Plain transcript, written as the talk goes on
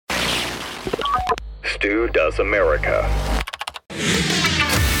Stu Does America.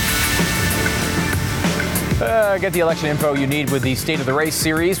 Get the election info you need with the State of the Race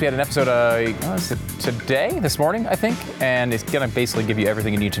series. We had an episode this morning, I think, and it's going to basically give you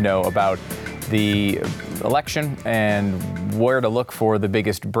everything you need to know about the election and where to look for the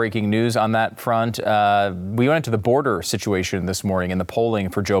biggest breaking news on that front. We went into the border situation this morning and the polling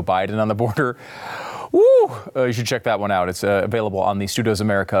for Joe Biden on the border. Woo! You should check that one out. It's available on the Stu Does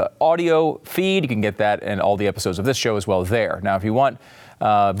America audio feed. You can get that and all the episodes of this show as well there. Now, if you want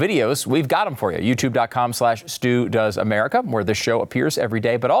videos, we've got them for you. YouTube.com/Stu Does America, where this show appears every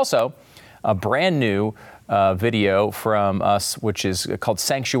day, but also a brand new video from us, which is called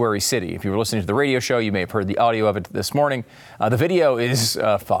Sanctuary City. If you were listening to the radio show, you may have heard the audio of it this morning. The video is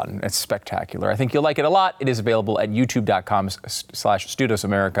fun. It's spectacular. I think you'll like it a lot. It is available at youtube.com/Stu Does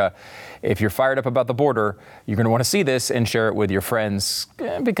America. If you're fired up about the border, you're going to want to see this and share it with your friends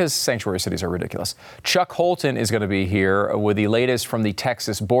because sanctuary cities are ridiculous. Chuck Holton is going to be here with the latest from the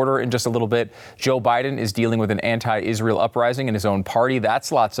Texas border in just a little bit. Joe Biden is dealing with an anti-Israel uprising in his own party.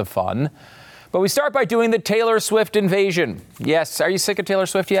 That's lots of fun. But we start by doing the Taylor Swift invasion. Yes, are you sick of Taylor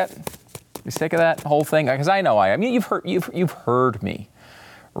Swift yet? You sick of that whole thing? Because I know I am. You've heard me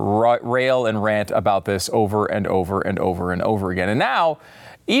rail and rant about this over and over and over and over again. And now,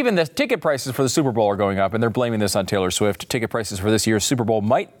 even the ticket prices for the Super Bowl are going up, and they're blaming this on Taylor Swift. Ticket prices for this year's Super Bowl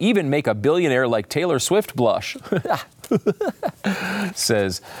might even make a billionaire like Taylor Swift blush,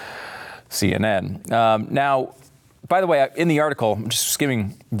 says CNN. Now, by the way, in the article, I'm just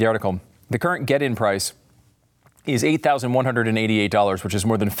skimming the article, the current get-in price is $8,188, which is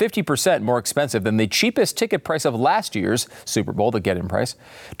more than 50% more expensive than the cheapest ticket price of last year's Super Bowl, the get-in price,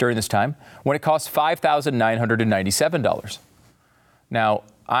 during this time, when it cost $5,997. Now,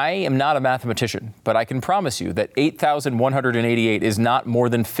 I am not a mathematician, but I can promise you that $8,188 is not more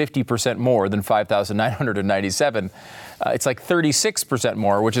than 50% more than $5,997. It's like 36%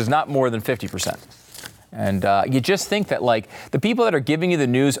 more, which is not more than 50%. And you just think that, like, the people that are giving you the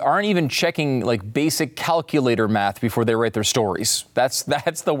news aren't even checking, like, basic calculator math before they write their stories. That's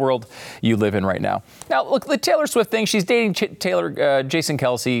the world you live in right now. Now, look, the Taylor Swift thing, she's dating Jason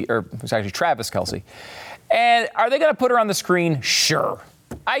Kelce, or it's actually Travis Kelce. And are they going to put her on the screen? Sure.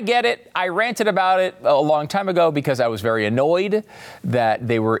 I get it. I ranted about it a long time ago because I was very annoyed that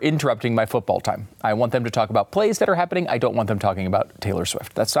they were interrupting my football time. I want them to talk about plays that are happening. I don't want them talking about Taylor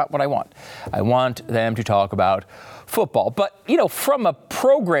Swift. That's not what I want. I want them to talk about football. But, you know, from a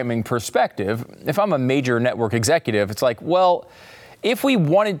programming perspective, if I'm a major network executive, it's like, well, if we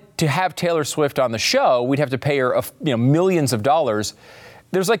wanted to have Taylor Swift on the show, we'd have to pay her, millions of dollars.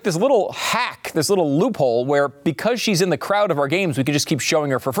 There's like this little hack, this little loophole where because she's in the crowd of our games, we could just keep showing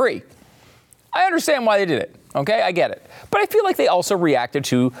her for free. I understand why they did it. Okay, I get it. But I feel like they also reacted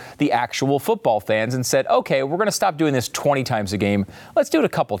to the actual football fans and said, okay, we're going to stop doing this 20 times a game. Let's do it a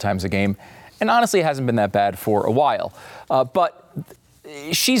couple times a game. And honestly, it hasn't been that bad for a while. But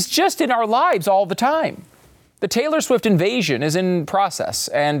she's just in our lives all the time. The Taylor Swift invasion is in process,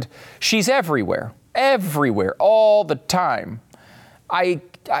 and she's everywhere, all the time.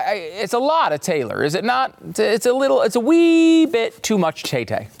 It's a lot of Taylor, is it not? It's a wee bit too much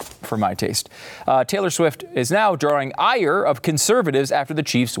Tay-Tay for my taste. Taylor Swift is now drawing ire of conservatives after the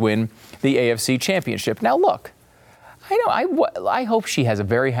Chiefs win the AFC Championship. Now, look, I hope she has a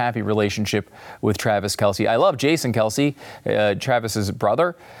very happy relationship with Travis Kelce. I love Jason Kelce, Travis's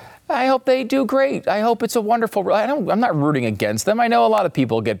brother. I hope they do great. I hope it's a wonderful. I'm not rooting against them. I know a lot of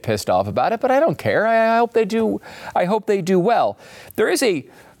people get pissed off about it, but I don't care. I hope they do. I hope they do well. There is a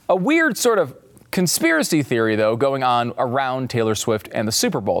weird sort of conspiracy theory, though, going on around Taylor Swift and the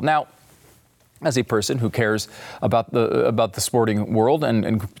Super Bowl. Now, as a person who cares about the sporting world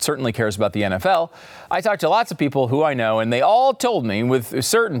and certainly cares about the NFL, I talked to lots of people who I know, and they all told me with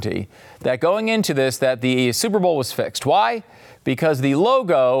certainty that going into this, that the Super Bowl was fixed. Why? Because the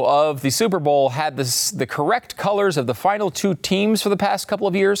logo of the Super Bowl had the correct colors of the final two teams for the past couple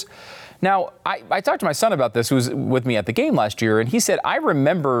of years. Now, I talked to my son about this, who was with me at the game last year, and he said, I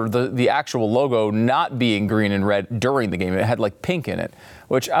remember the actual logo not being green and red during the game. It had like pink in it,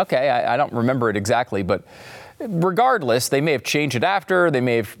 which, okay, I don't remember it exactly, but regardless, they may have changed it after. They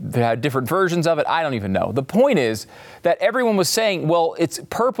may have had different versions of it. I don't even know. The point is that everyone was saying, well, it's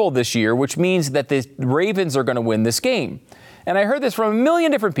purple this year, which means that the Ravens are going to win this game. And I heard this from a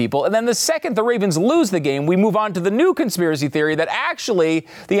million different people. And then the second the Ravens lose the game, we move on to the new conspiracy theory that actually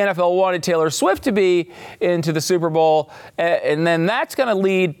the NFL wanted Taylor Swift to be into the Super Bowl. And then that's going to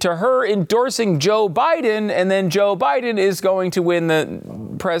lead to her endorsing Joe Biden. And then Joe Biden is going to win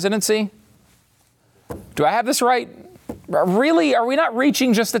the presidency. Do I have this right? Really? Are we not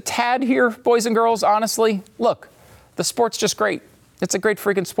reaching just a tad here, boys and girls, honestly? Look, the sport's just great. It's a great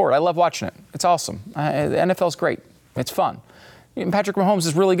freaking sport. I love watching it. It's awesome. The NFL's great. It's fun. Patrick Mahomes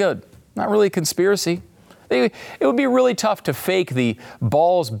is really good. Not really a conspiracy. It would be really tough to fake the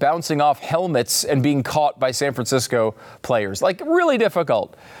balls bouncing off helmets and being caught by San Francisco players. Like, really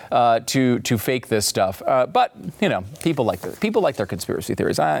difficult to fake this stuff. But, people like their conspiracy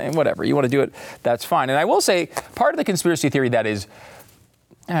theories. Whatever. You want to do it, that's fine. And I will say, part of the conspiracy theory that is,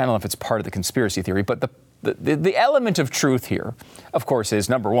 I don't know if it's part of the conspiracy theory, but the element of truth here, of course, is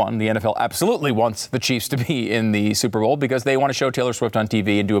number one, the NFL absolutely wants the Chiefs to be in the Super Bowl because they want to show Taylor Swift on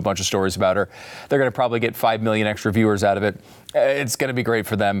TV and do a bunch of stories about her. They're going to probably get 5 million extra viewers out of it. It's going to be great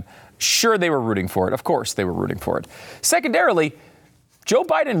for them. Sure, they were rooting for it. Of course, they were rooting for it. Secondarily, Joe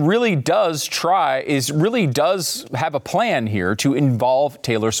Biden really does have a plan here to involve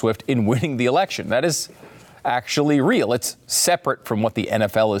Taylor Swift in winning the election. That is actually real. It's separate from what the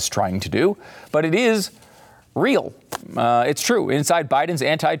NFL is trying to do, but it is real. It's true. Inside Biden's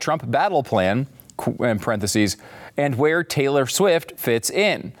anti-Trump battle plan, in parentheses, and where Taylor Swift fits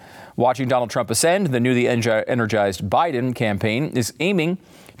in. Watching Donald Trump ascend, the newly energized Biden campaign is aiming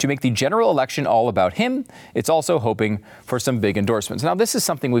to make the general election all about him. It's also hoping for some big endorsements. Now, this is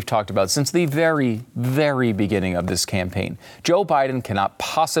something we've talked about since the very, very beginning of this campaign. Joe Biden cannot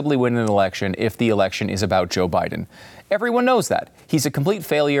possibly win an election if the election is about Joe Biden. Everyone knows that. He's a complete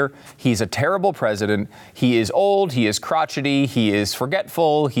failure. He's a terrible president. He is old. He is crotchety. He is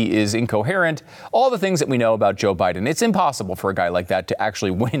forgetful. He is incoherent. All the things that we know about Joe Biden. It's impossible for a guy like that to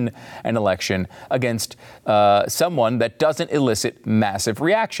actually win an election against someone that doesn't elicit massive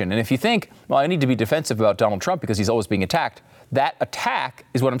reaction. And if you think, well, I need to be defensive about Donald Trump because he's always being attacked, that attack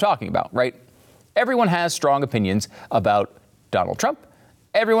is what I'm talking about, right? Everyone has strong opinions about Donald Trump.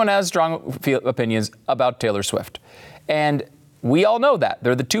 Everyone has strong opinions about Taylor Swift. And we all know that.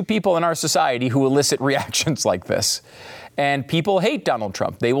 They're the two people in our society who elicit reactions like this. And people hate Donald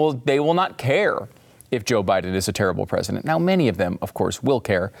Trump. They will not care if Joe Biden is a terrible president. Now, many of them, of course, will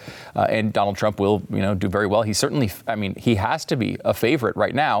care. And Donald Trump will, do very well. He certainly, he has to be a favorite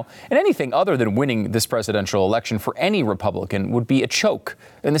right now. And anything other than winning this presidential election for any Republican would be a choke.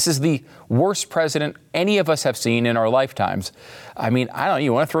 And this is the worst president any of us have seen in our lifetimes. I don't know,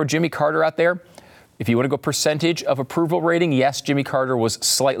 you want to throw Jimmy Carter out there? If you want to go percentage of approval rating, yes, Jimmy Carter was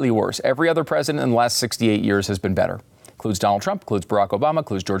slightly worse. Every other president in the last 68 years has been better. Includes Donald Trump, includes Barack Obama,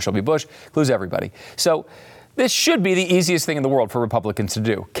 includes George W. Bush, includes everybody. So this should be the easiest thing in the world for Republicans to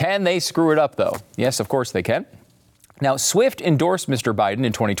do. Can they screw it up, though? Yes, of course they can. Now, Swift endorsed Mr. Biden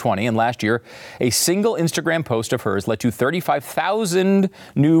in 2020, and last year, a single Instagram post of hers led to 35,000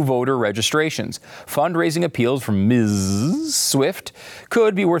 new voter registrations. Fundraising appeals from Ms. Swift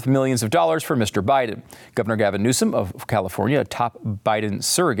could be worth millions of dollars for Mr. Biden. Governor Gavin Newsom of California, a top Biden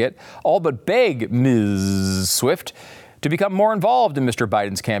surrogate, all but begged Ms. Swift to become more involved in Mr.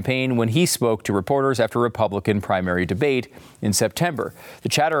 Biden's campaign when he spoke to reporters after a Republican primary debate in September. The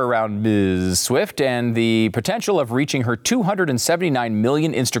chatter around Ms. Swift and the potential of reaching her 279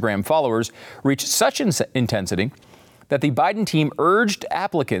 million Instagram followers reached such intensity that the Biden team urged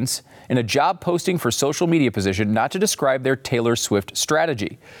applicants in a job posting for social media position not to describe their Taylor Swift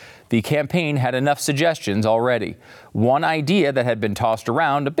strategy. The campaign had enough suggestions already. One idea that had been tossed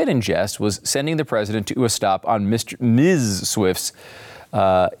around a bit in jest was sending the president to a stop on Ms. Swift's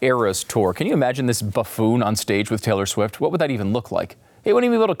Eras tour. Can you imagine this buffoon on stage with Taylor Swift? What would that even look like? He wouldn't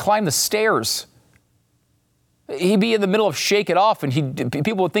even be able to climb the stairs. He'd be in the middle of Shake It Off, and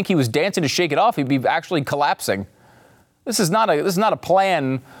people would think he was dancing to Shake It Off. He'd be actually collapsing. This is not a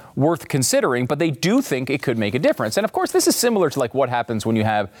plan worth considering, but they do think it could make a difference. And of course, this is similar to like what happens when you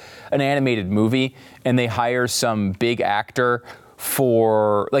have an animated movie and they hire some big actor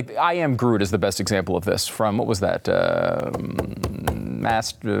for, like, I Am Groot is the best example of this from, what was that?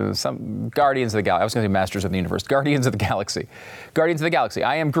 Some Guardians of the Galaxy. I was going to say Masters of the Universe. Guardians of the Galaxy. Guardians of the Galaxy.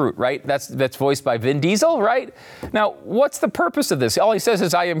 I Am Groot, right? That's voiced by Vin Diesel, right? Now, what's the purpose of this? All he says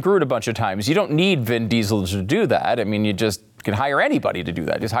is I am Groot a bunch of times. You don't need Vin Diesel to do that. I mean, you just can hire anybody to do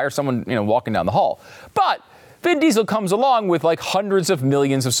that. Just hire someone, walking down the hall. But Vin Diesel comes along with like hundreds of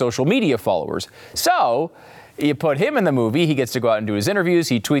millions of social media followers. So you put him in the movie, he gets to go out and do his interviews,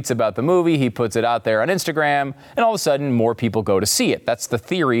 he tweets about the movie, he puts it out there on Instagram, and all of a sudden more people go to see it. That's the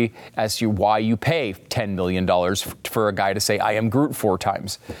theory as to why you pay $10 million for a guy to say, I am Groot 4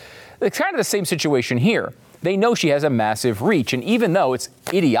 times. It's kind of the same situation here. They know she has a massive reach, and even though it's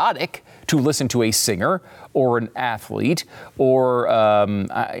idiotic to listen to a singer or an athlete or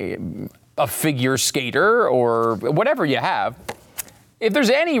a figure skater or whatever you have, If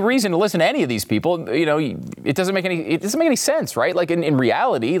there's any reason to listen to any of these people, it doesn't make any sense, right? Like in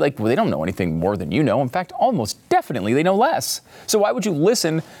reality, they don't know anything more than you know. In fact, almost definitely they know less. So why would you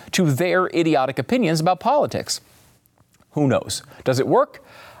listen to their idiotic opinions about politics? Who knows? Does it work?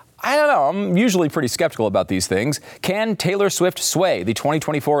 I don't know. I'm usually pretty skeptical about these things. Can Taylor Swift sway the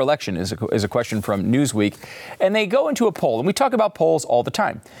 2024 election is a question from Newsweek. And they go into a poll, and we talk about polls all the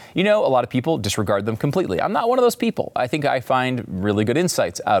time. A lot of people disregard them completely. I'm not one of those people. I think I find really good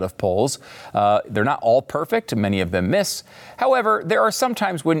insights out of polls. They're not all perfect. Many of them miss. However, there are some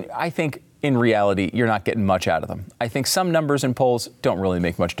times when I think in reality, you're not getting much out of them. I think some numbers in polls don't really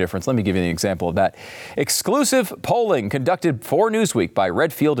make much difference. Let me give you an example of that. Exclusive polling conducted for Newsweek by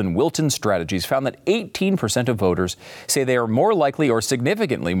Redfield and Wilton Strategies found that 18% of voters say they are more likely or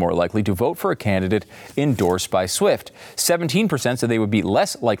significantly more likely to vote for a candidate endorsed by Swift. 17% said they would be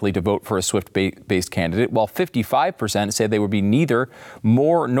less likely to vote for a Swift-based candidate, while 55% said they would be neither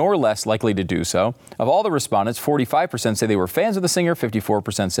more nor less likely to do so. Of all the respondents, 45% say they were fans of the singer,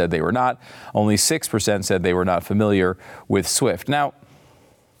 54% said they were not. Only 6% said they were not familiar with Swift. Now,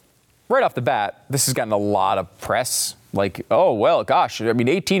 right off the bat, this has gotten a lot of press.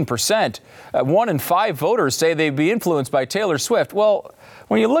 18%, 1 in 5 voters say they'd be influenced by Taylor Swift. Well,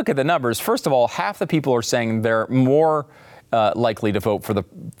 when you look at the numbers, first of all, half the people are saying they're more likely to vote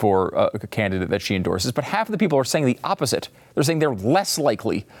for a candidate that she endorses, but half of the people are saying the opposite. They're saying they're less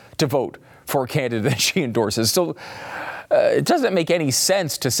likely to vote for a candidate that she endorses. So it doesn't make any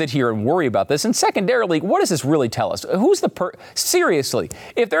sense to sit here and worry about this. And secondarily, what does this really tell us? Seriously,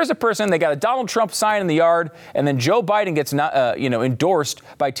 if there's a person, they got a Donald Trump sign in the yard, and then Joe Biden gets endorsed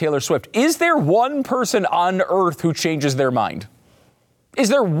by Taylor Swift, is there one person on earth who changes their mind? Is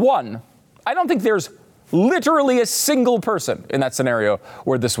there one? I don't think there's literally a single person in that scenario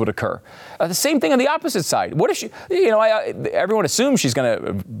where this would occur. The same thing on the opposite side. What if she, everyone assumes she's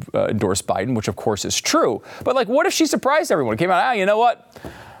going to endorse Biden, which of course is true. But what if she surprised everyone? It came out, you know what?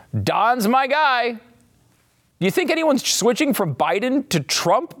 Don's my guy. Do you think anyone's switching from Biden to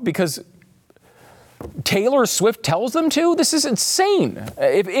Trump because Taylor Swift tells them to? This is insane.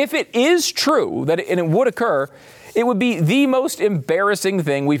 If it is true and it would occur, it would be the most embarrassing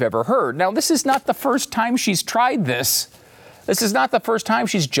thing we've ever heard. Now, this is not the first time she's tried this. This is not the first time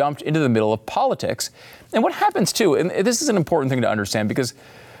she's jumped into the middle of politics. And what happens, too, and this is an important thing to understand because,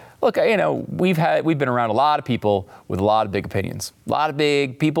 look, we've been around a lot of people with a lot of big opinions. A lot of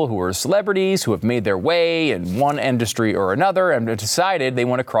big people who are celebrities who have made their way in one industry or another and decided they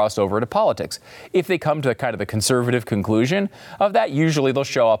want to cross over to politics. If they come to kind of the conservative conclusion of that, usually they'll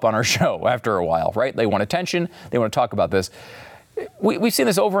show up on our show after a while, right? They want attention. They want to talk about this. We've seen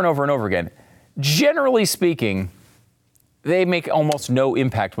this over and over and over again. Generally speaking, they make almost no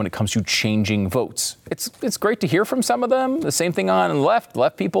impact when it comes to changing votes. It's great to hear from some of them. The same thing on the left.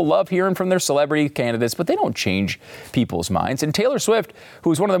 Left people love hearing from their celebrity candidates, but they don't change people's minds. And Taylor Swift,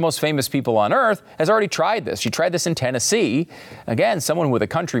 who's one of the most famous people on earth, has already tried this. She tried this in Tennessee. Again, someone with a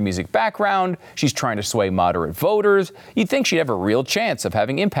country music background. She's trying to sway moderate voters. You'd think she'd have a real chance of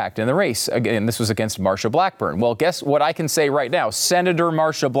having impact in the race. Again, this was against Marsha Blackburn. Well, guess what I can say right now? Senator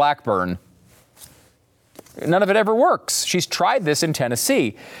Marsha Blackburn. None of it ever works. She's tried this in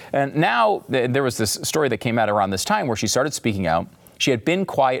Tennessee. And now there was this story that came out around this time where she started speaking out. She had been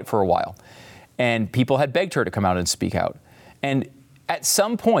quiet for a while, and people had begged her to come out and speak out. And at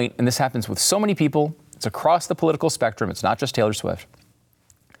some point, and this happens with so many people, it's across the political spectrum, it's not just Taylor Swift.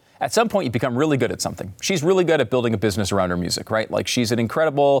 At some point, you become really good at something. She's really good at building a business around her music, right? She's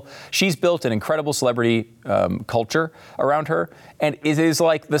built an incredible celebrity culture around her. And it is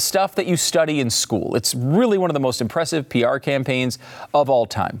like the stuff that you study in school. It's really one of the most impressive PR campaigns of all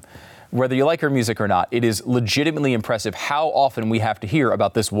time. Whether you like her music or not, it is legitimately impressive how often we have to hear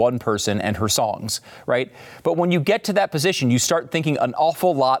about this one person and her songs, right? But when you get to that position, you start thinking an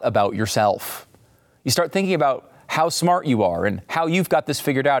awful lot about yourself. You start thinking about how smart you are and how you've got this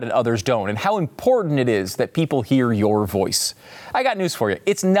figured out and others don't, and how important it is that people hear your voice. I got news for you.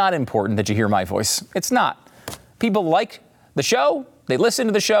 It's not important that you hear my voice. It's not. People like the show. They listen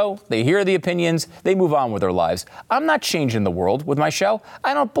to the show, they hear the opinions, they move on with their lives. I'm not changing the world with my show.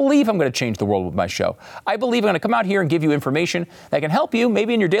 I don't believe I'm going to change the world with my show. I believe I'm going to come out here and give you information that can help you,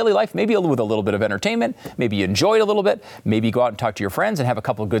 maybe in your daily life, maybe with a little bit of entertainment, maybe you enjoy it a little bit, maybe you go out and talk to your friends and have a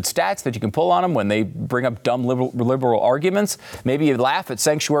couple of good stats that you can pull on them when they bring up dumb liberal arguments. Maybe you laugh at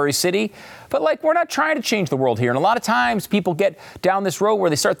Sanctuary City. But we're not trying to change the world here. And a lot of times people get down this road where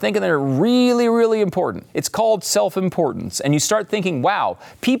they start thinking they're really, really important. It's called self-importance. And you start thinking, wow,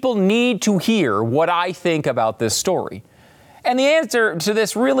 people need to hear what I think about this story. And the answer to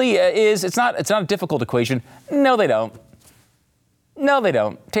this really is, it's not a difficult equation. No, they don't. No, they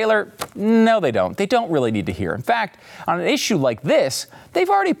don't. Taylor, no, they don't. They don't really need to hear. In fact, on an issue like this, they've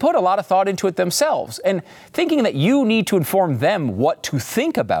already put a lot of thought into it themselves. And thinking that you need to inform them what to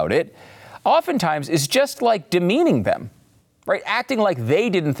think about it oftentimes is just like demeaning them, right? Acting like they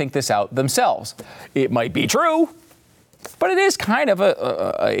didn't think this out themselves. It might be true, but it is kind of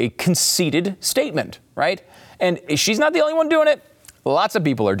a conceited statement, right? And she's not the only one doing it. Lots of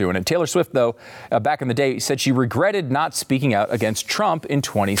people are doing it. Taylor Swift, though, back in the day, said she regretted not speaking out against Trump in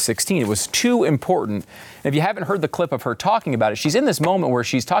 2016. It was too important. And if you haven't heard the clip of her talking about it, she's in this moment where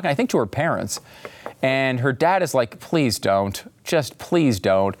she's talking, I think, to her parents. And her dad is like, please don't. Just please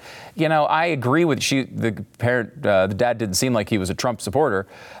don't. You know, I agree with the dad didn't seem like he was a Trump supporter.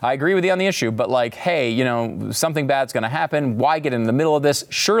 I agree with you on the issue, but like, hey, you know, something bad's going to happen. Why get in the middle of this?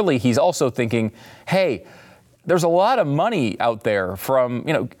 Surely he's also thinking, hey, there's a lot of money out there from,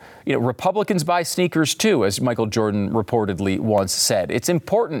 you know, Republicans buy sneakers too, as Michael Jordan reportedly once said. It's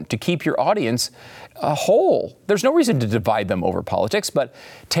important to keep your audience whole. There's no reason to divide them over politics, but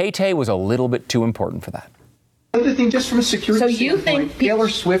Tay-Tay was a little bit too important for that. Another thing, just from a security standpoint, Taylor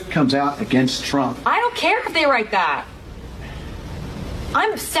Swift comes out against Trump. I don't care if they write that.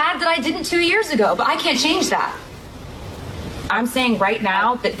 I'm sad that I didn't 2 years ago, but I can't change that. I'm saying right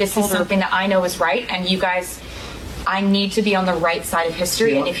now that this is something that I know is right, and you guys, I need to be on the right side of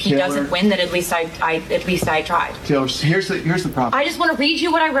history. And if he doesn't win, then at least I tried. Taylor, here's the problem. I just want to read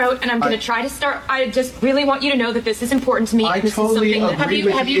you what I wrote, and I'm going to try to start. I just really want you to know that this is important to me. I totally agree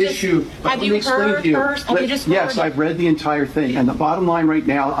with the issue. Have you heard first? Yes, I've read the entire thing, and the bottom line right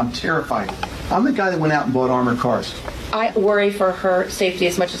now, I'm terrified. I'm the guy that went out and bought armored cars. I worry for her safety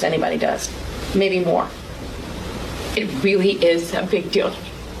as much as anybody does, maybe more. It really is a big deal.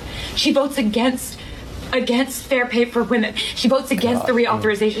 She votes against fair pay for women. She votes against the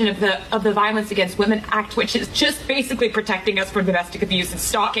reauthorization of the Violence Against Women Act, which is just basically protecting us from domestic abuse and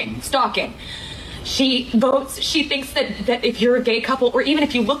stalking. She thinks that if you're a gay couple, or even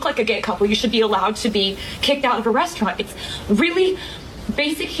if you look like a gay couple, you should be allowed to be kicked out of a restaurant. It's really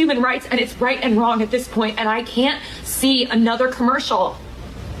basic human rights, and it's right and wrong at this point. And I can't see another commercial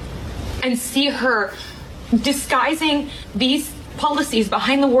and see her disguising these policies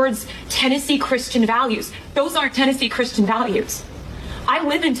behind the words Tennessee Christian values. Those aren't Tennessee Christian values. I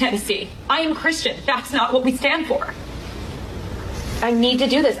live in Tennessee. I am Christian. That's not what we stand for. I need to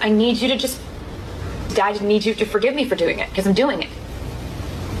do this. I need you to forgive me for doing it, because I'm doing it.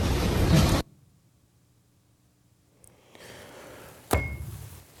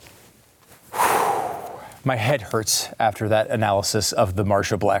 My head hurts after that analysis of the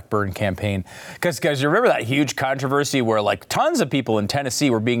Marsha Blackburn campaign. Because, guys, you remember that huge controversy where, like, tons of people in Tennessee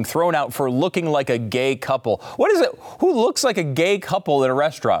were being thrown out for looking like a gay couple. What is it? Who looks like a gay couple in a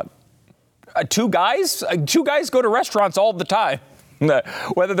restaurant? Two guys? Two guys go to restaurants all the time,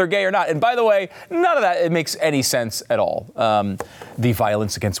 whether they're gay or not. And by the way, none of that, it makes any sense at all. The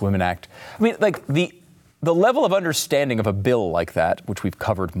Violence Against Women Act. I mean, like, the level of understanding of a bill like that, which we've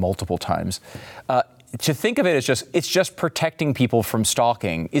covered multiple times, to think of it as it's just protecting people from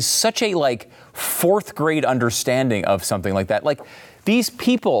stalking is such a, like, fourth grade understanding of something like that. Like, these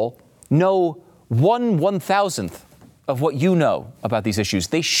people know 1/1000th of what you know about these issues.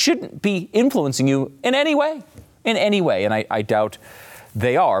 They shouldn't be influencing you in any way. And I doubt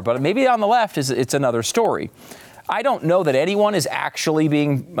they are. But maybe on the left it's another story. I don't know that anyone is actually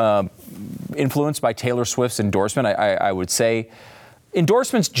being influenced by Taylor Swift's endorsement. I would say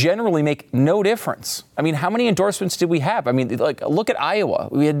endorsements generally make no difference. I mean, how many endorsements did we have? I mean, like, look at Iowa.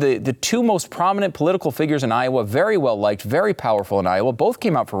 We had the two most prominent political figures in Iowa, very well liked, very powerful in Iowa. Both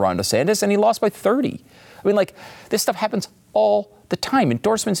came out for Ron DeSantis, and he lost by 30. I mean, like, this stuff happens all the time.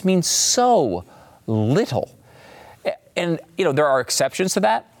 Endorsements mean so little. And, you know, there are exceptions to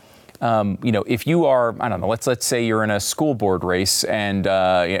that. You know, if you are, I don't know, let's say you're in a school board race and,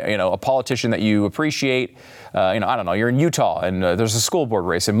 you know, a politician that you appreciate, you know, I don't know, you're in Utah and there's a school board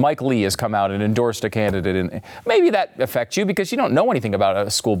race and Mike Lee has come out and endorsed a candidate, and maybe that affects you because you don't know anything about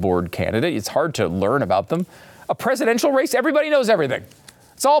a school board candidate. It's hard to learn about them. A presidential race, everybody knows everything.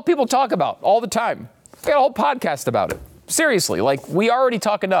 It's all people talk about all the time. We got a whole podcast about it. Seriously, like, we already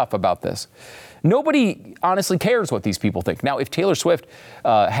talk enough about this. Nobody honestly cares what these people think. Now, if Taylor Swift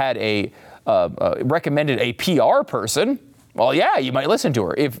had recommended a PR person, well, yeah, you might listen to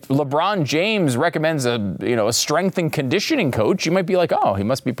her. If LeBron James recommends a strength and conditioning coach, you might be like, oh, he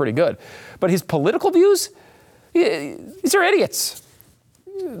must be pretty good. But his political views, these are idiots.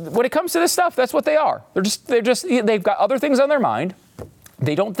 When it comes to this stuff, that's what they are. They've got other things on their mind.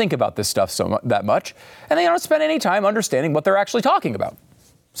 They don't think about this stuff that much, and they don't spend any time understanding what they're actually talking about.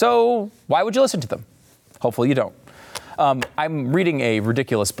 So why would you listen to them? Hopefully you don't. I'm reading a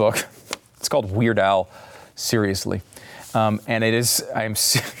ridiculous book. It's called Weird Al, seriously. And it is,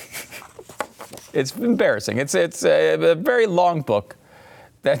 it's embarrassing. It's a very long book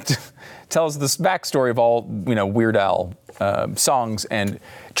that tells this backstory of all, Weird Al songs and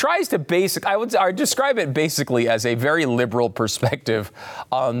tries to I would describe it basically as a very liberal perspective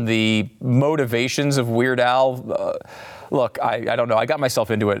on the motivations of Weird Al. Look, I don't know. I got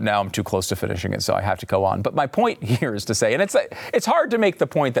myself into it. Now I'm too close to finishing it, so I have to go on. But my point here is to say, and it's hard to make the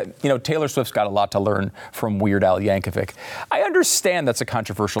point that, Taylor Swift's got a lot to learn from Weird Al Yankovic. I understand that's a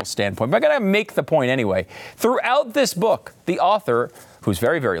controversial standpoint, but I got to make the point anyway. Throughout this book, the author, who's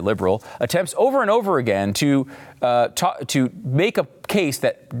very, very liberal, attempts over and over again to make a case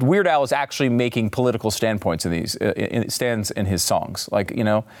that Weird Al is actually making political standpoints in these stands in his songs,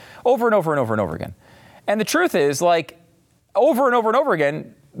 over and over and over and over again. And the truth is, over and over and over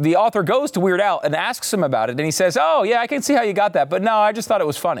again, the author goes to Weird Al and asks him about it, and he says, "Oh, yeah, I can see how you got that, but no, I just thought it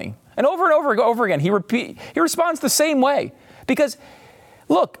was funny." And over and over again, he responds the same way. Because,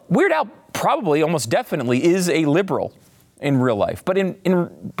 look, Weird Al probably, almost definitely, is a liberal in real life, but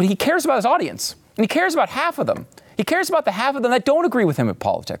he cares about his audience, and he cares about half of them. He cares about the half of them that don't agree with him in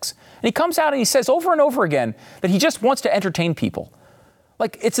politics. And he comes out and he says over and over again that he just wants to entertain people.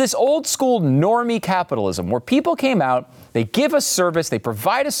 It's this old school normie capitalism where people came out, they give a service, they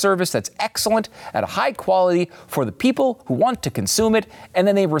provide a service that's excellent at a high quality for the people who want to consume it, and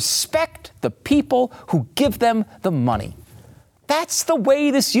then they respect the people who give them the money. That's the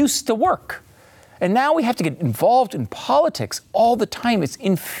way this used to work. And now we have to get involved in politics all the time. It's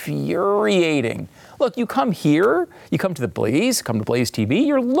infuriating. Look, you come here, you come to Blaze TV,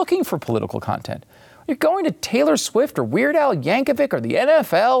 you're looking for political content. You're going to Taylor Swift or Weird Al Yankovic or the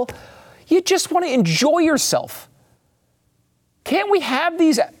NFL. You just want to enjoy yourself. Can't we have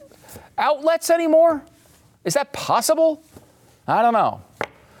these outlets anymore? Is that possible? I don't know.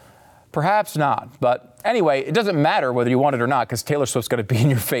 Perhaps not. But anyway, it doesn't matter whether you want it or not, because Taylor Swift's going to be in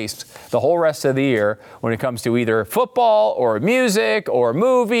your face the whole rest of the year when it comes to either football or music or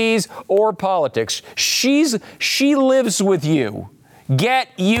movies or politics. She lives with you. Get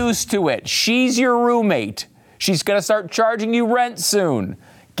used to it. She's your roommate. She's going to start charging you rent soon.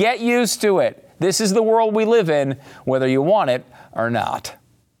 Get used to it. This is the world we live in, whether you want it or not.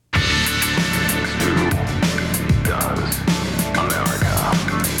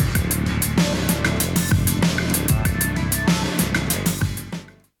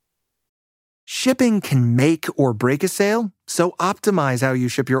 Shipping can make or break a sale, so optimize how you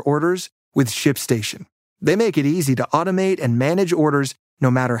ship your orders with ShipStation. They make it easy to automate and manage orders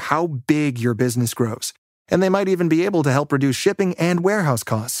no matter how big your business grows. And they might even be able to help reduce shipping and warehouse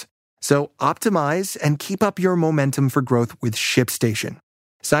costs. So optimize and keep up your momentum for growth with ShipStation.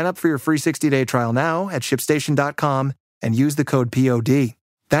 Sign up for your free 60-day trial now at ShipStation.com and use the code POD.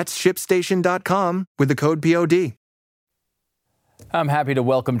 That's ShipStation.com with the code POD. I'm happy to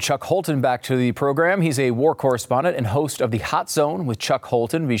welcome Chuck Holton back to the program. He's a war correspondent and host of the Hot Zone with Chuck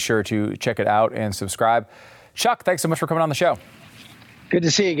Holton. Be sure to check it out and subscribe. Chuck, thanks so much for coming on the show. Good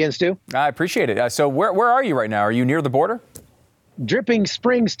to see you again, Stu. I appreciate it. So where are you right now? Are you near the border? Dripping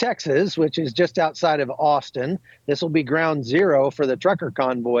Springs, Texas, which is just outside of Austin. This will be ground zero for the trucker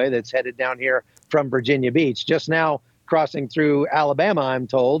convoy that's headed down here from Virginia Beach. Just now crossing through Alabama, I'm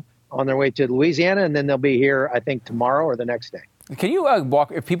told, on their way to Louisiana, and then they'll be here, I think, tomorrow or the next day. Can you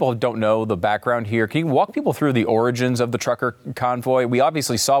walk, if people don't know the background here, can you walk people through the origins of the trucker convoy? We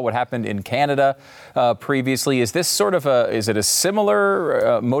obviously saw what happened in Canada previously. Is this sort of is it a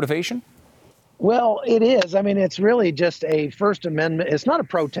similar motivation? Well, it is. I mean, it's really just a First Amendment. It's not a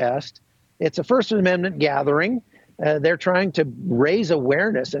protest. It's a First Amendment gathering. They're trying to raise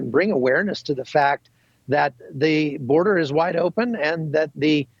awareness and bring awareness to the fact that the border is wide open and that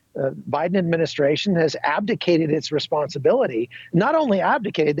the Biden administration has abdicated its responsibility. Not only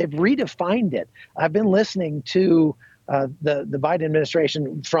abdicated, they've redefined it. I've been listening to the Biden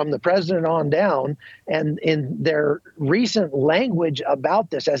administration from the president on down, and in their recent language about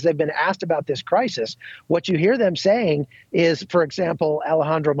this, as they've been asked about this crisis, what you hear them saying is, for example,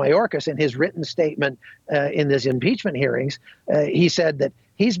 Alejandro Mayorkas, in his written statement in his impeachment hearings, he said that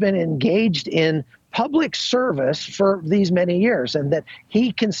he's been engaged in public service for these many years, and that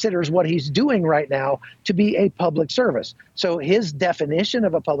he considers what he's doing right now to be a public service. So his definition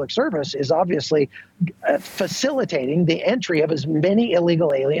of a public service is obviously facilitating the entry of as many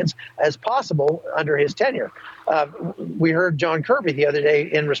illegal aliens as possible under his tenure. We heard John Kirby the other day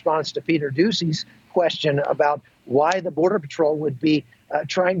in response to Peter Ducey's question about why the Border Patrol would be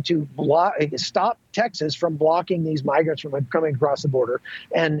trying to stop Texas from blocking these migrants from coming across the border.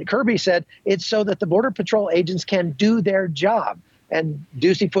 And Kirby said it's so that the Border Patrol agents can do their job. And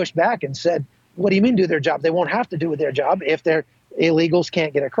Ducey pushed back and said, what do you mean do their job? They won't have to do their job if their illegals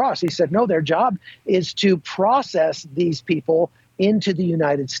can't get across. He said, no, their job is to process these people into the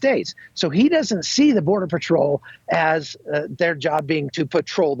United States. So he doesn't see the Border Patrol as their job being to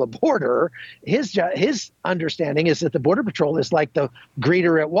patrol the border. His understanding is that the Border Patrol is like the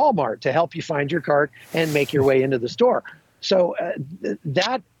greeter at Walmart to help you find your cart and make your way into the store. So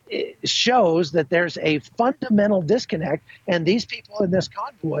that shows that there's a fundamental disconnect, and these people in this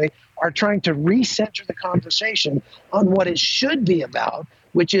convoy are trying to recenter the conversation on what it should be about,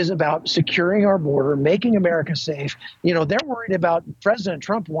 which is about securing our border, making America safe. You know, they're worried about President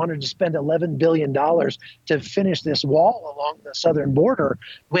Trump wanted to spend $11 billion to finish this wall along the southern border,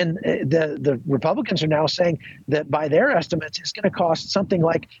 when the Republicans are now saying that by their estimates, it's going to cost something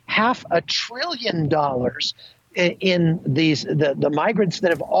like $500 billion in the migrants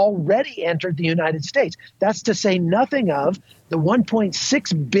that have already entered the United States. That's to say nothing of the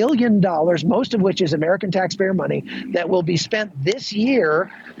 $1.6 billion, most of which is American taxpayer money, that will be spent this year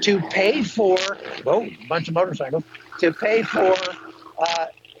to pay for, a bunch of motorcycles, to pay for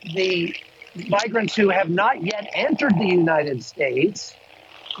the migrants who have not yet entered the United States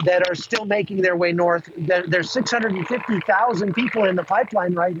that are still making their way north. There's 650,000 people in the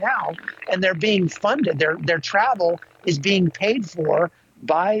pipeline right now, and they're being funded. Their travel is being paid for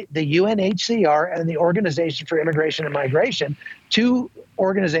by the UNHCR and the Organization for Immigration and Migration, two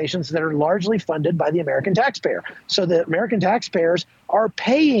organizations that are largely funded by the American taxpayer. So the American taxpayers are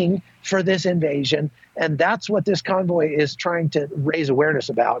paying for this invasion, and that's what this convoy is trying to raise awareness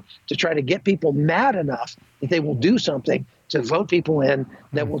about, to try to get people mad enough that they will do something to vote people in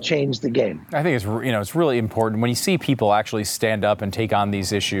that will change the game. I think it's really important when you see people actually stand up and take on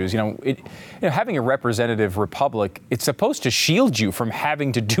these issues. Having a representative republic, it's supposed to shield you from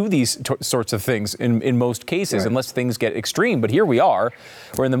having to do these sorts of things in most cases, right, unless things get extreme. But here we are,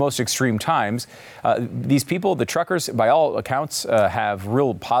 we're in the most extreme times. These people, the truckers, by all accounts, have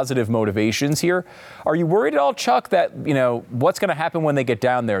real positive motivations here. Are you worried at all, Chuck, that what's going to happen when they get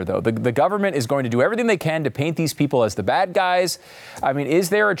down there? Though the government is going to do everything they can to paint these people as the bad guys. I mean, is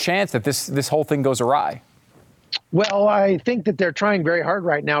there a chance that this whole thing goes awry? Well, I think that they're trying very hard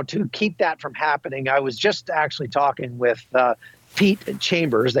right now to keep that from happening. I was just actually talking with Pete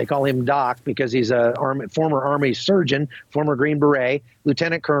Chambers. They call him Doc because he's a former Army surgeon, former Green Beret,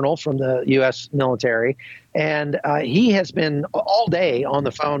 lieutenant colonel from the U.S. military. And he has been all day on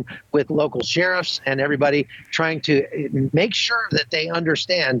the phone with local sheriffs and everybody, trying to make sure that they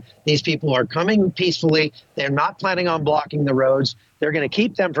understand these people are coming peacefully. They're not planning on blocking the roads. They're going to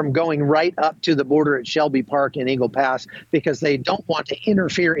keep them from going right up to the border at Shelby Park in Eagle Pass because they don't want to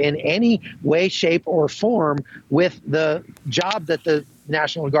interfere in any way, shape, or form with the job that the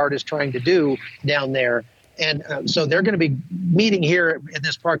National Guard is trying to do down there. And so they're going to be meeting here in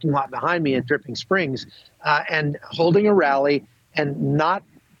this parking lot behind me in Dripping Springs and holding a rally and not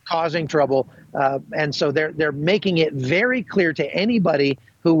causing trouble. And so they're making it very clear to anybody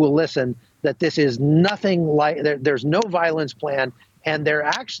who will listen that this is nothing like, there's no violence plan. And they're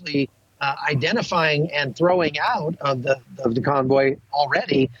actually identifying and throwing out of the convoy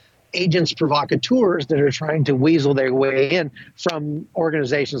already agents provocateurs that are trying to weasel their way in from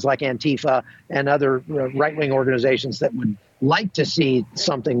organizations like Antifa and other right-wing organizations that would like to see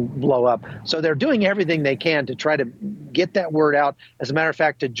something blow up. So they're doing everything they can to try to get that word out. As a matter of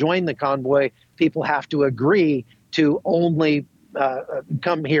fact, to join the convoy, people have to agree to only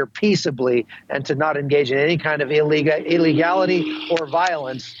come here peaceably and to not engage in any kind of illegality or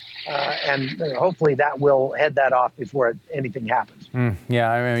violence. And hopefully that will head that off before anything happens.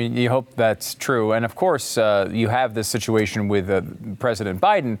 Yeah, I mean, you hope that's true. And of course, you have this situation with President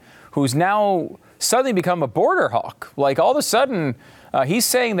Biden, who's now suddenly become a border hawk. Like all of a sudden, he's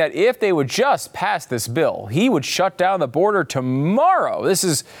saying that if they would just pass this bill, he would shut down the border tomorrow. This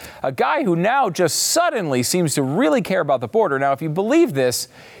is a guy who now just suddenly seems to really care about the border. Now, if you believe this,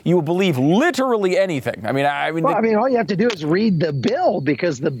 you will believe literally anything. I mean, all you have to do is read the bill,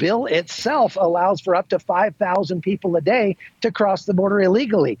 because the bill itself allows for up to 5,000 people a day to cross the border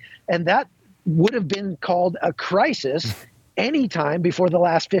illegally. And that would have been called a crisis anytime before the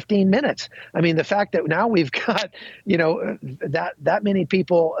last 15 minutes. I mean, the fact that now we've got, that many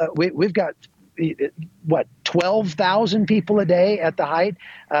people, we've got, 12,000 people a day at the height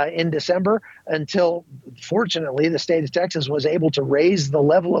in December, until fortunately the state of Texas was able to raise the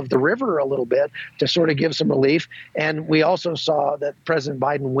level of the river a little bit to sort of give some relief. And we also saw that President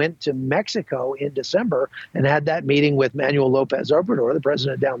Biden went to Mexico in December and had that meeting with Manuel Lopez Obrador, the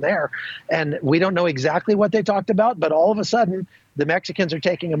president down there. And we don't know exactly what they talked about, but all of a sudden, the Mexicans are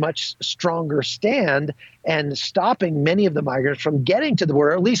taking a much stronger stand and stopping many of the migrants from getting to the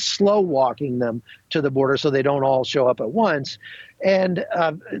border, at least slow walking them to the border so they don't all show up at once. And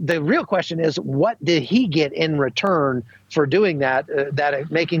the real question is, what did he get in return for doing that,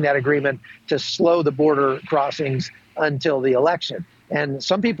 making that agreement to slow the border crossings until the election? And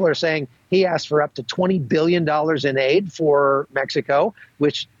some people are saying he asked for up to $20 billion in aid for Mexico,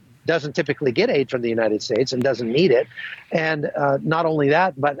 which doesn't typically get aid from the United States and doesn't need it. And not only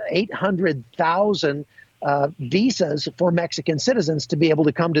that, but 800,000 visas for Mexican citizens to be able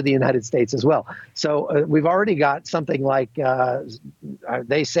to come to the United States as well. So we've already got something like, some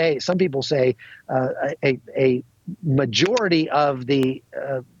people say a majority of the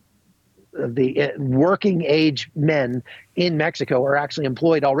working age men in Mexico are actually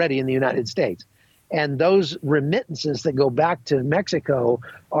employed already in the United States. And those remittances that go back to Mexico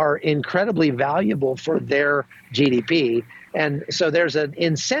are incredibly valuable for their GDP. And so there's an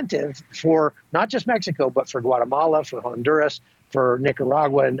incentive for not just Mexico, but for Guatemala, for Honduras, for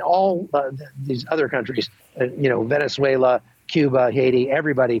Nicaragua, and all these other countries, Venezuela, Cuba, Haiti,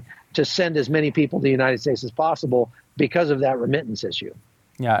 everybody, to send as many people to the United States as possible because of that remittance issue.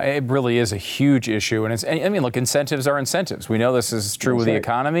 Yeah, it really is a huge issue. And look, incentives are incentives. We know this is true with the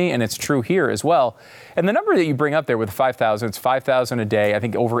economy, and it's true here as well. And the number that you bring up there with 5,000, it's 5,000 a day. I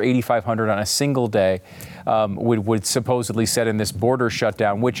think over 8,500 on a single day would supposedly set in this border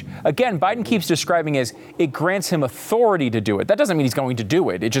shutdown, which, again, Biden keeps describing as it grants him authority to do it. That doesn't mean he's going to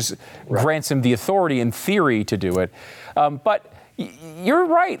do it. It just grants him the authority in theory to do it. But you're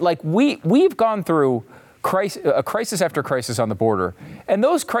right. Like, we've gone through crisis after crisis on the border, and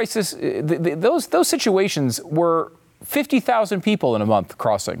those crises, those situations were 50,000 people in a month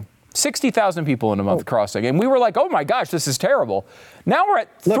crossing, 60,000 people in a month crossing, and we were like, "Oh my gosh, this is terrible." Now we're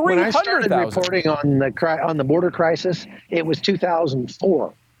at 300,000. When I started reporting on the border crisis, it was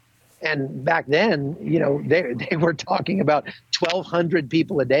 2004, and back then, they were talking about 1,200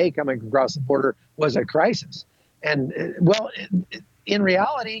 people a day coming across the border was a crisis, and in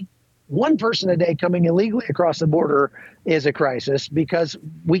reality, one person a day coming illegally across the border is a crisis because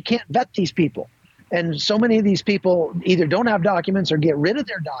we can't vet these people. And so many of these people either don't have documents or get rid of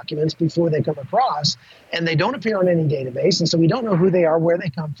their documents before they come across, and they don't appear on any database. And so we don't know who they are, where they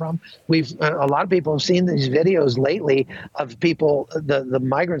come from. A lot of people have seen these videos lately of people, the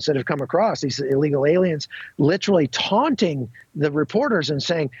migrants that have come across, these illegal aliens, literally taunting the reporters and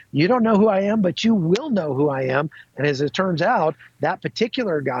saying, "You don't know who I am, but you will know who I am." And as it turns out, that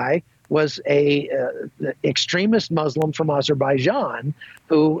particular guy was a extremist Muslim from Azerbaijan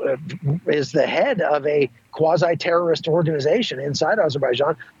who is the head of a quasi-terrorist organization inside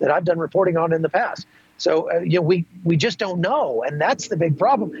Azerbaijan that I've done reporting on in the past. So we just don't know, and that's the big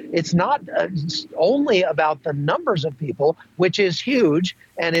problem. It's not only about the numbers of people, which is huge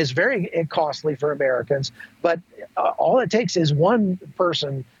and is very costly for Americans, but all it takes is one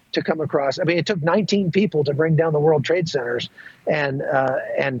person to come across. I mean, it took 19 people to bring down the World Trade Centers and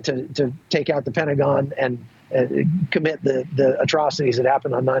to take out the Pentagon and commit the atrocities that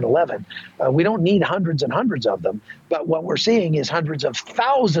happened on 9/11. We don't need hundreds and hundreds of them, but what we're seeing is hundreds of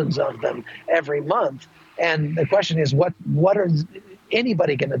thousands of them every month. And the question is, what is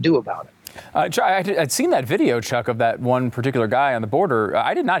anybody going to do about it? I'd seen that video, Chuck, of that one particular guy on the border.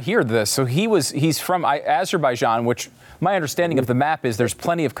 I did not hear this. So he's from Azerbaijan, which my understanding of the map is there's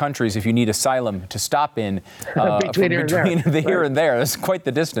plenty of countries if you need asylum to stop in between here and there. That's quite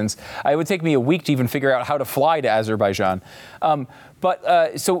the distance. It would take me a week to even figure out how to fly to Azerbaijan.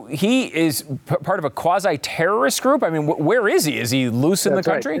 So he is part of a quasi-terrorist group? I mean, where is he? Is he loose in the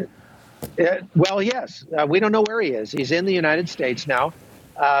country? Right. Well, yes. We don't know where he is. He's in the United States now.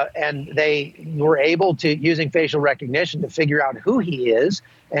 And they were able to, using facial recognition, to figure out who he is.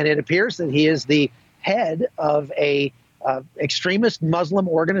 And it appears that he is the head of a extremist Muslim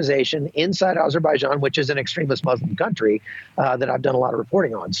organization inside Azerbaijan, which is an extremist Muslim country that I've done a lot of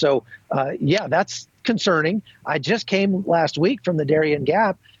reporting on. So, that's concerning. I just came last week from the Darien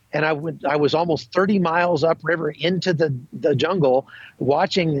Gap, and I was almost 30 miles upriver into the jungle,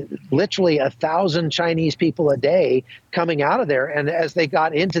 watching literally 1,000 Chinese people a day coming out of there. And as they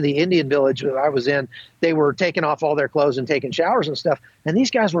got into the Indian village that I was in, they were taking off all their clothes and taking showers and stuff. And these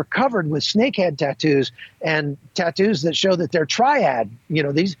guys were covered with snakehead tattoos and tattoos that show that they're triad.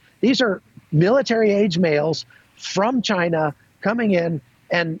 These are military-age males from China coming in,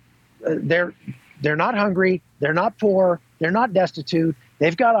 and they're not hungry, they're not poor, they're not destitute,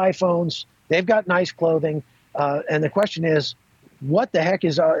 they've got iPhones, they've got nice clothing, and the question is, what the heck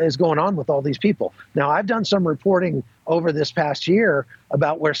is going on with all these people? Now, I've done some reporting over this past year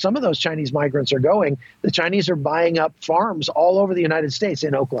about where some of those Chinese migrants are going. The Chinese are buying up farms all over the United States,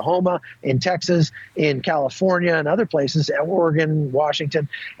 in Oklahoma, in Texas, in California, and other places, Oregon, Washington,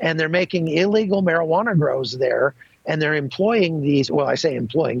 and they're making illegal marijuana grows there, and they're employing these, well, I say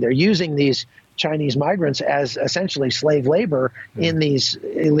employing, they're using these Chinese migrants as essentially slave labor in these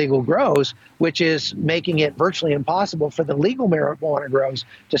illegal grows, which is making it virtually impossible for the legal marijuana grows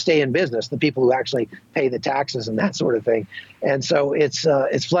to stay in business, the people who actually pay the taxes and that sort of thing. And so it's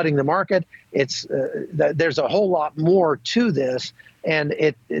flooding the market. There's a whole lot more to this, and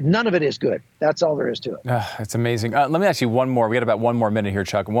none of it is good. That's all there is to it. It's amazing. Let me ask you one more. We got about 1 more minute here,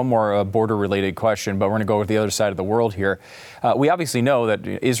 Chuck. One more border-related question, but we're going to go to the other side of the world here. We obviously know that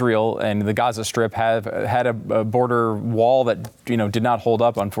Israel and the Gaza Strip have had a border wall that did not hold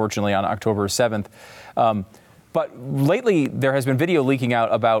up, unfortunately, on October 7th. But lately, there has been video leaking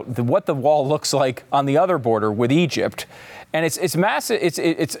out about what the wall looks like on the other border with Egypt. And it's massive.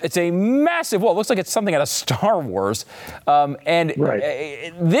 It's a massive wall. It looks like it's something out of Star Wars.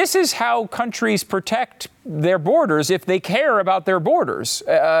 This is how countries protect their borders if they care about their borders.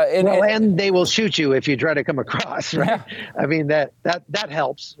 And they will shoot you if you try to come across, right? Yeah. I mean, that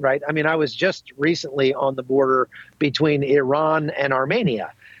helps, right? I mean, I was just recently on the border between Iran and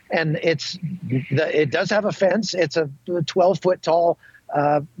Armenia, and it does have a fence. It's a 12-foot tall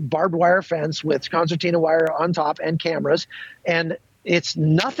barbed wire fence with concertina wire on top and cameras. And it's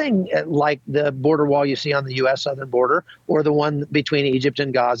nothing like the border wall you see on the U.S. southern border, or the one between Egypt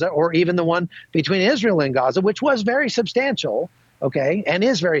and Gaza, or even the one between Israel and Gaza, which was very substantial, okay, and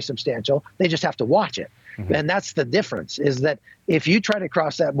is very substantial. They just have to watch it. Mm-hmm. And that's the difference, is that if you try to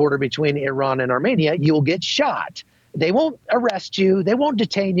cross that border between Iran and Armenia, you'll get shot. They won't arrest you, they won't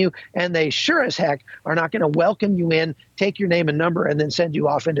detain you, and they sure as heck are not going to welcome you in, take your name and number, and then send you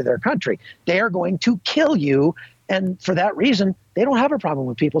off into their country. They are going to kill you, and for that reason, they don't have a problem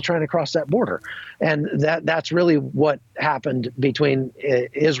with people trying to cross that border. And that's really what happened between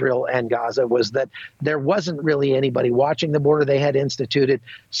Israel and Gaza, was that there wasn't really anybody watching the border. They had instituted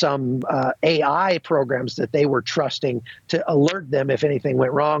some AI programs that they were trusting to alert them if anything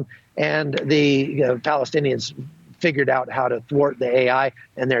went wrong, and the Palestinians figured out how to thwart the AI,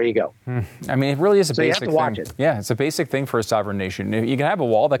 and there you go. I mean, it really is a basic thing. You have to watch it. Yeah, it's a basic thing for a sovereign nation. You can have a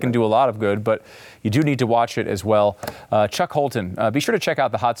wall that can do a lot of good, but you do need to watch it as well. Chuck Holton, be sure to check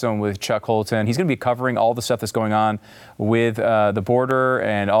out the Hot Zone with Chuck Holton. He's going to be covering all the stuff that's going on with the border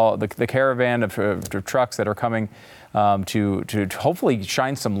and all the caravan of trucks that are coming to hopefully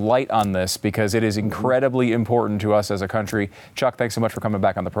shine some light on this, because it is incredibly important to us as a country. Chuck, thanks so much for coming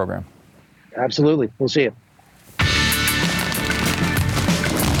back on the program. Absolutely. We'll see you.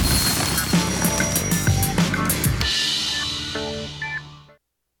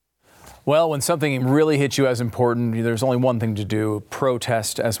 Well, when something really hits you as important, there's only one thing to do: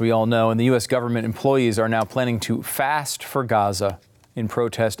 protest, as we all know. And the U.S. government employees are now planning to fast for Gaza in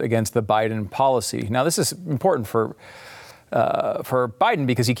protest against the Biden policy. Now, this is important for Biden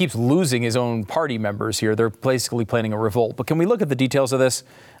because he keeps losing his own party members here. They're basically planning a revolt. But can we look at the details of this?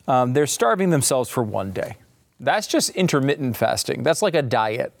 They're starving themselves for one day. That's just intermittent fasting. That's like a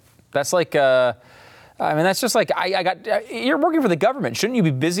diet. That's like that's just like, you're working for the government. Shouldn't you be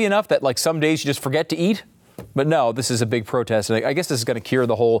busy enough that like some days you just forget to eat? But no, this is a big protest. And I guess this is going to cure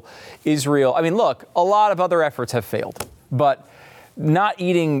the whole Israel. I mean, look, a lot of other efforts have failed, but not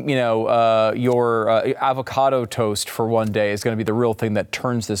eating, your avocado toast for one day is going to be the real thing that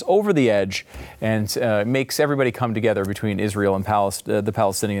turns this over the edge and makes everybody come together between Israel and the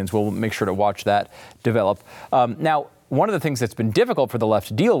Palestinians. We'll make sure to watch that develop. Now, one of the things that's been difficult for the left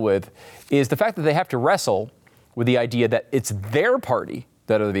to deal with is the fact that they have to wrestle with the idea that it's their party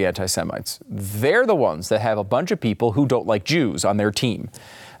that are the anti-Semites. They're the ones that have a bunch of people who don't like Jews on their team.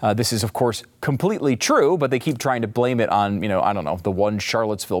 This is, of course, completely true, but they keep trying to blame it on, the one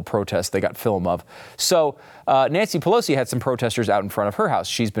Charlottesville protest they got film of. So Nancy Pelosi had some protesters out in front of her house.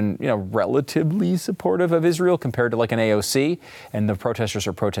 She's been, relatively supportive of Israel compared to like an AOC, and the protesters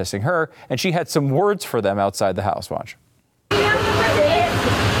are protesting her. And she had some words for them outside the house. Watch.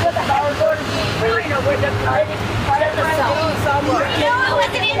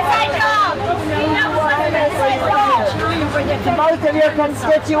 Most of your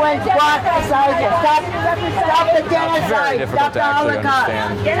constituents want beside you. Stop the genocide. Difficult Stop to the actually Holocaust.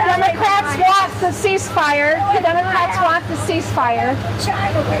 understand. The Democrats want the ceasefire. The Democrats want the ceasefire.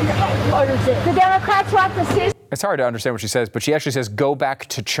 The Democrats want the ceasefire. It's hard to understand what she says, but she actually says, go back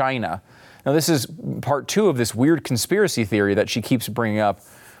to China. Now, this is part two of this weird conspiracy theory that she keeps bringing up,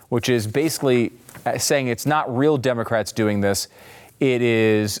 which is basically saying it's not real Democrats doing this. It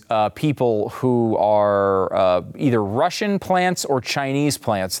is people who are either Russian plants or Chinese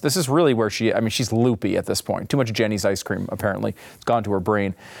plants. This is really where she's loopy at this point. Too much Jenny's ice cream, apparently. It's gone to her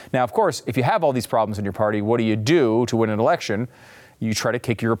brain. Now, of course, if you have all these problems in your party, what do you do to win an election? You try to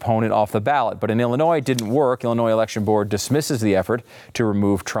kick your opponent off the ballot. But in Illinois, it didn't work. Illinois Election Board dismisses the effort to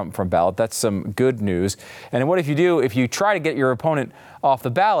remove Trump from ballot. That's some good news. And what if you do? If you try to get your opponent off the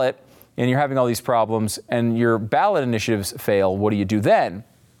ballot and you're having all these problems and your ballot initiatives fail, what do you do then?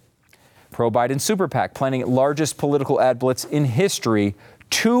 Pro-Biden super PAC planning largest political ad blitz in history,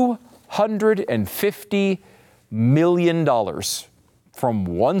 $250 million from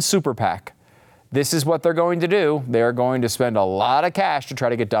one super PAC. This is what they're going to do. They're going to spend a lot of cash to try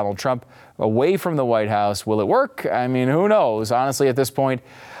to get Donald Trump away from the White House. Will it work? I mean, who knows? Honestly, at this point,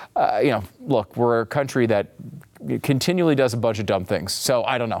 look, we're a country that continually does a bunch of dumb things. So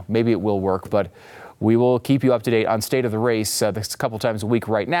I don't know. Maybe it will work, but we will keep you up to date on state of the race this a couple times a week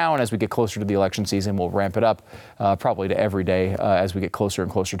right now. And as we get closer to the election season, we'll ramp it up probably to every day as we get closer and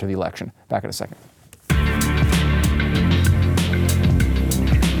closer to the election. Back in a second.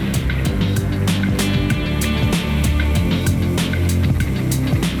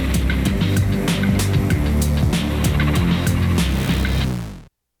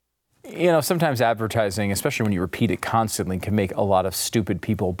 Sometimes advertising, especially when you repeat it constantly, can make a lot of stupid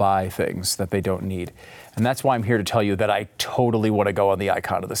people buy things that they don't need. And that's why I'm here to tell you that I totally want to go on the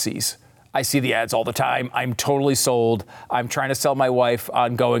Icon of the Seas. I see the ads all the time. I'm totally sold. I'm trying to sell my wife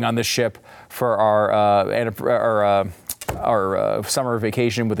on going on this ship for our summer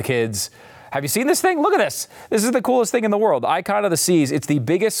vacation with the kids. Have you seen this thing? Look at this. This is the coolest thing in the world. Icon of the Seas. It's the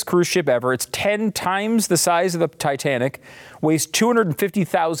biggest cruise ship ever. It's 10 times the size of the Titanic, weighs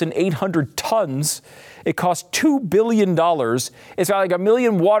 250,800 tons. It costs $2 billion. It's got like 1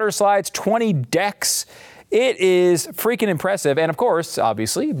 million water slides, 20 decks. It is freaking impressive. And of course,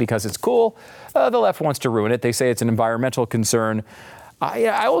 obviously, because it's cool, the left wants to ruin it. They say it's an environmental concern.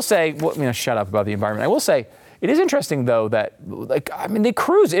 I will say, shut up about the environment. I will say, it is interesting, though, that, the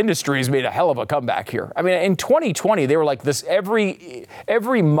cruise industry has made a hell of a comeback here. I mean, in 2020, they were like this, every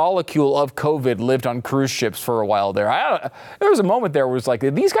molecule of COVID lived on cruise ships for a while there. There was a moment there where it was like,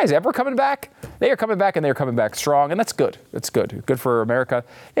 are these guys ever coming back? They are coming back, and they're coming back strong, and that's good. It's good. Good for America.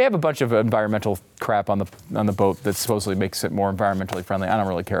 They have a bunch of environmental crap on the boat that supposedly makes it more environmentally friendly. I don't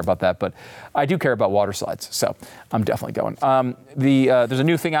really care about that, but I do care about water slides, so I'm definitely going. There's a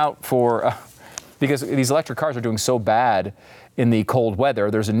new thing out for... because these electric cars are doing so bad in the cold weather,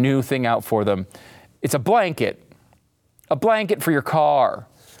 there's a new thing out for them. It's a blanket for your car.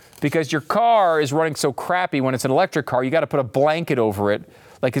 Because your car is running so crappy when it's an electric car, you got to put a blanket over it,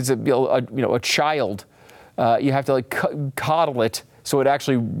 like it's a child. You have to coddle it so it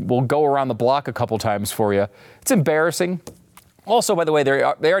actually will go around the block a couple times for you. It's embarrassing. Also, by the way, they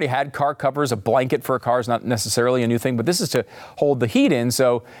already had car covers. A blanket for a car is not necessarily a new thing, but this is to hold the heat in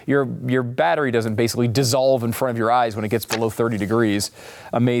so your battery doesn't basically dissolve in front of your eyes when it gets below 30 degrees.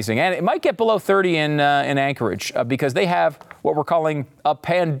 Amazing. And it might get below 30 in Anchorage because they have what we're calling a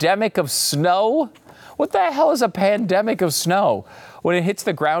pandemic of snow. What the hell is a pandemic of snow? When it hits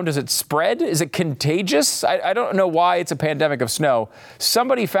the ground, does it spread? Is it contagious? I don't know why it's a pandemic of snow.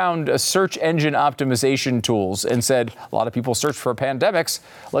 Somebody found a search engine optimization tools and said, a lot of people search for pandemics.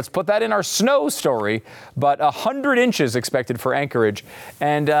 Let's put that in our snow story. But 100 inches expected for Anchorage.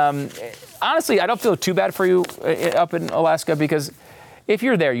 And honestly, I don't feel too bad for you up in Alaska because if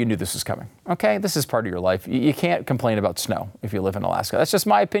you're there, you knew this was coming, okay? This is part of your life. You can't complain about snow if you live in Alaska. That's just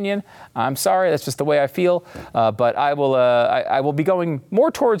my opinion. I'm sorry. That's just the way I feel. But I will be going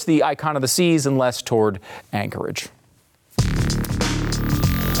more towards the Icon of the Seas and less toward Anchorage.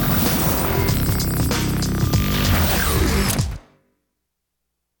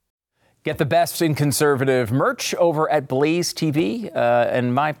 Get the best in conservative merch over at Blaze TV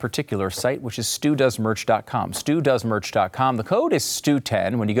and my particular site, which is stewdoesmerch.com. Stewdoesmerch.com. The code is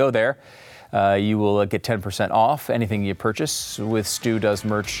STEW10. When you go there, you will get 10% off anything you purchase with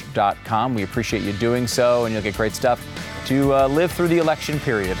stewdoesmerch.com. We appreciate you doing so, and you'll get great stuff to live through the election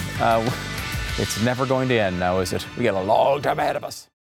period. It's never going to end now, is it? We got a long time ahead of us.